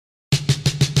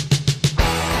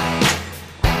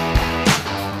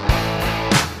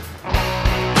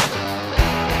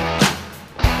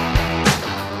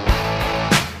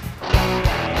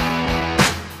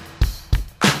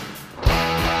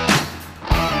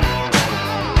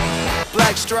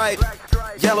black stripe,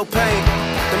 yellow paint.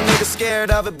 Them niggas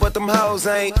scared of it, but them hoes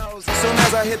ain't. Soon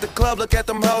as I hit the club, look at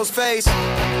them hoes' face.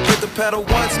 Hit the pedal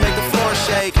once, make the floor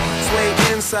shake.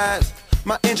 Sway inside,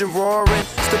 my engine roaring.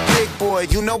 It's the big boy,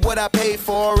 you know what I paid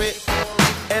for it.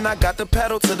 And I got the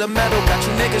pedal to the metal. Got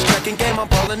you niggas tracking game, I'm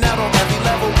ballin' out on every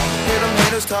level. Hear them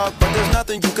haters talk, but there's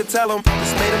nothing you could tell them.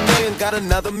 Just made $1 million, got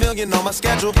another $1 million on my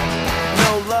schedule.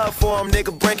 No love for them,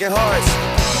 nigga breaking hearts.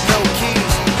 No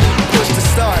keys, push to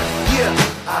start. Yeah,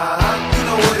 you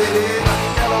know what it is. Black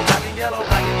and yellow, black and yellow,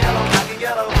 black and yellow, black and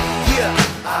yellow. Yeah,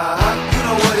 you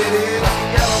know what it is. Black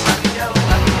and yellow, black and yellow,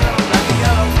 black and yellow, black and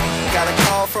yellow. Got a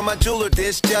call from my jeweler,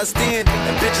 this just in.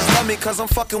 And bitches love me cause I'm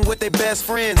fucking with their best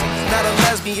friends. Not a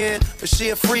lesbian, but she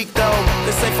a freak though.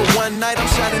 This ain't for one night, I'm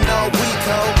shining all week,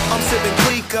 ho. I'm sipping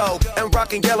Clico and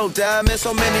rocking yellow diamonds.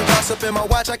 So many rocks up in my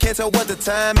watch, I can't tell what the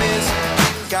time is.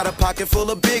 Got a pocket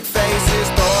full of big faces.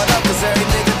 Throw it up cause every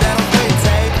nigga that I'm with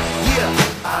take. Yeah,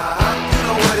 you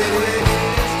know what it is.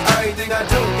 Everything I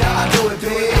do it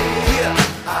big. Yeah,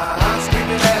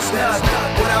 screaming that's none.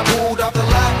 When I moved off the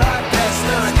lot, that's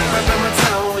none. Right by my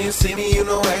town, when you see me, you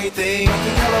know everything. Black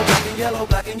and yellow, black and yellow,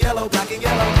 black and yellow, black and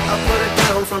yellow. I put it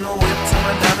down from the whip to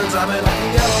my diamonds. I'm in black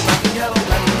and yellow, black and yellow,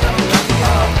 black and yellow, black and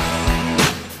yellow.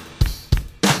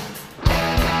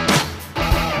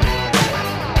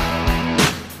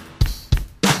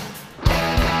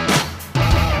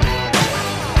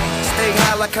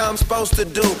 Like I'm supposed to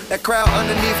do. That crowd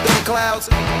underneath them clouds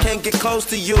can't get close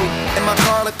to you. And my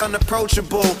car look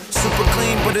unapproachable. Super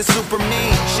clean, but it's super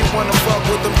mean. She wanna fuck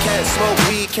with them cats, smoke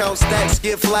weed, count stacks,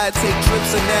 get fly, take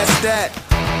trips, and that's that.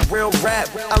 Real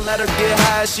rap, I let her get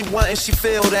high as she want and she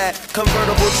feel that.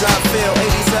 Convertible drop feel,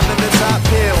 87 the top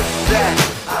pill. That,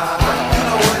 you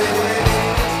know what it is.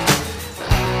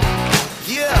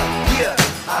 Yeah,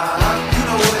 you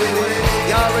know what it is.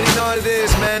 Y'all already know what it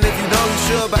is, man. If you know, you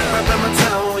should. Back in my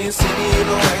town, when you see me, you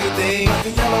know everything. Black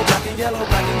and yellow, black and yellow,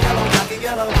 black and yellow, black and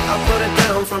yellow. I put it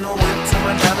down from the whip to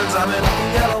my diamonds. I'm in black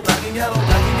and yellow, black and yellow,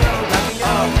 black and yellow, black and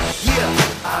yellow. Yeah,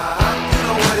 you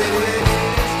know what it is.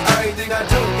 Everything I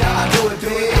do it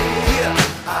big. Yeah,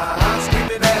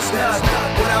 screaming that's none.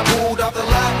 When I moved off the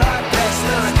lot, that's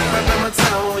none. Right in my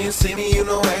town, when you see me, you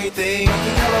know everything. Black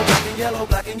and yellow, black and yellow,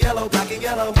 black and yellow, black and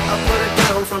yellow. I put it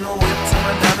down from the whip to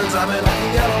my diamonds. I'm in black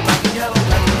and yellow, black and yellow,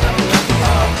 black and yellow, black and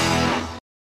yellow.